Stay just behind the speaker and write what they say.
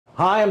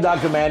Hi, I'm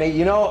Dr. Manny.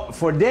 You know,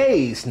 for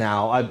days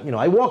now,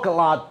 I walk a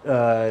lot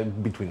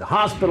between the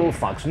hospital,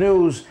 Fox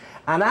News,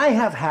 and I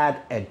have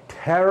had a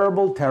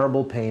terrible,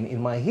 terrible pain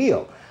in my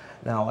heel.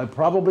 Now, I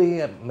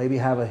probably maybe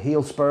have a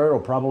heel spur, or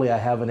probably I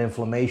have an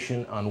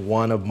inflammation on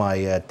one of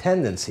my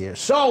tendons here.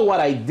 So what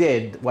I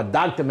did, what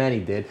Dr. Manny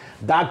did,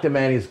 Dr.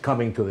 Manny is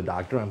coming to the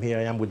doctor. I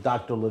am with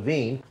Dr.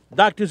 Levine.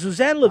 Dr.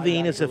 Suzanne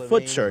Levine is a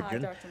foot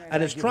surgeon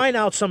and is trying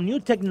out some new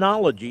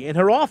technology in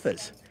her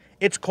office.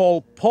 It's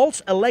called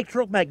Pulse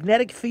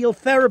Electromagnetic Field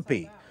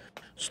Therapy.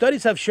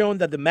 Studies have shown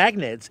that the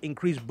magnets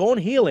increase bone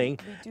healing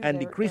and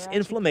decrease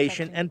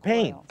inflammation and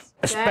pain.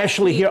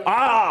 Especially here.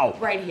 Ow!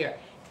 Right here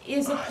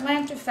is a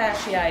plantar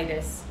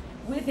fasciitis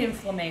with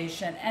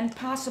inflammation and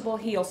possible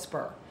heel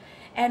spur.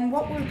 And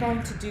what we're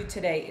going to do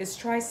today is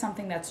try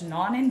something that's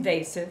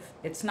non-invasive.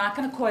 It's not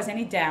going to cause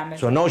any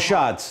damage. So no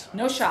shots?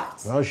 No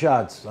shots. No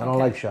shots. I don't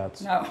like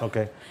shots. No.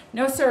 Okay.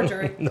 No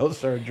surgery. No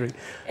surgery.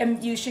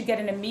 And you should get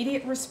an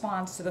immediate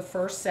response to the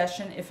first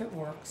session if it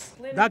works.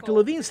 Dr.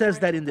 Levine says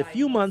that in the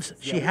few months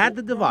she had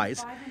the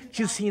device,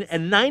 she's seen a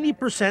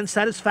 90%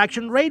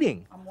 satisfaction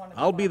rating.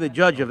 I'll be the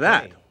judge of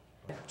that.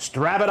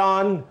 Strap it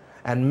on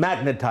and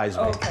magnetize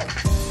me. Okay.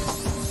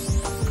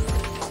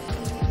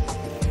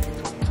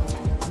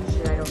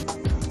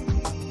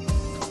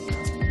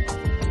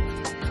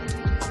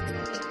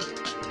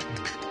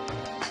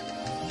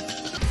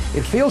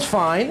 It feels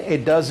fine.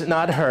 It does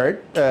not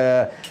hurt.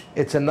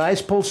 It's a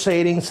nice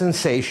pulsating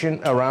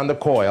sensation around the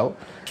coil,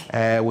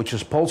 which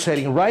is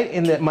pulsating right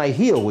in my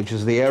heel, which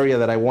is the area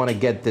that I want to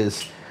get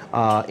this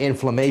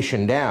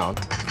inflammation down.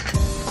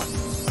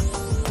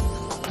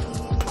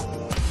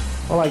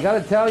 Well, I got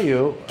to tell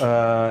you,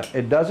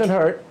 it doesn't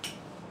hurt.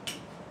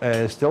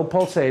 It's still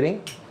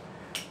pulsating.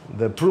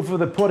 The proof of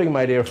the pudding,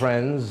 my dear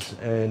friends,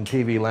 in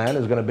TV land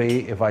is going to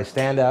be if I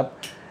stand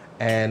up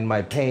and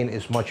my pain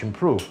is much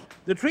improved.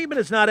 The treatment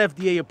is not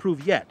FDA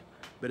approved yet,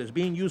 but is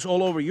being used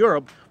all over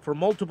Europe for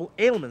multiple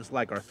ailments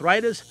like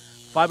arthritis,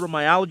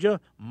 fibromyalgia,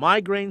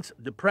 migraines,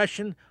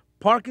 depression,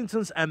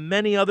 Parkinson's, and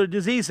many other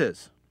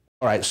diseases.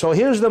 All right, so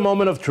here's the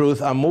moment of truth.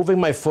 I'm moving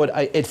my foot.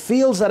 It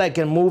feels that I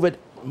can move it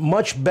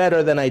much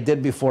better than I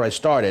did before I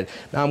started.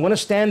 Now I'm going to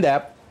stand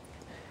up,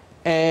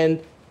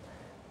 and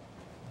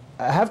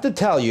I have to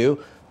tell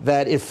you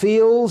that it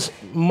feels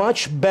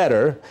much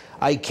better.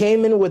 I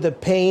came in with a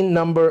pain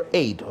number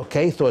 8,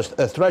 okay, so it's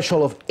a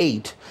threshold of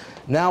 8.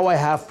 Now I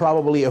have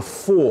probably a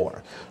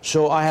 4.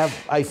 So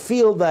I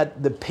feel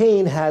that the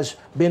pain has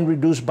been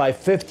reduced by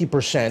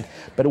 50%.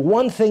 But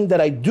one thing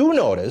that I do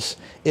notice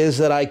is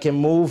that I can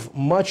move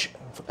much.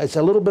 It's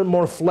a little bit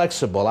more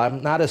flexible.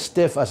 I'm not as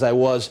stiff as I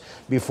was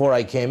before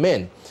I came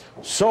in.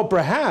 So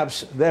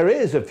perhaps there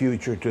is a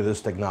future to this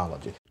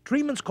technology.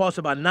 Treatments cost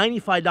about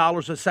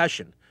 $95 a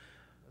session.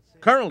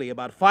 Currently,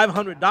 about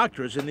 500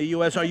 doctors in the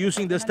U.S. are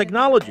using this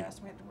technology.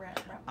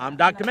 I'm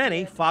Dr.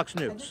 Manny, Fox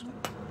News.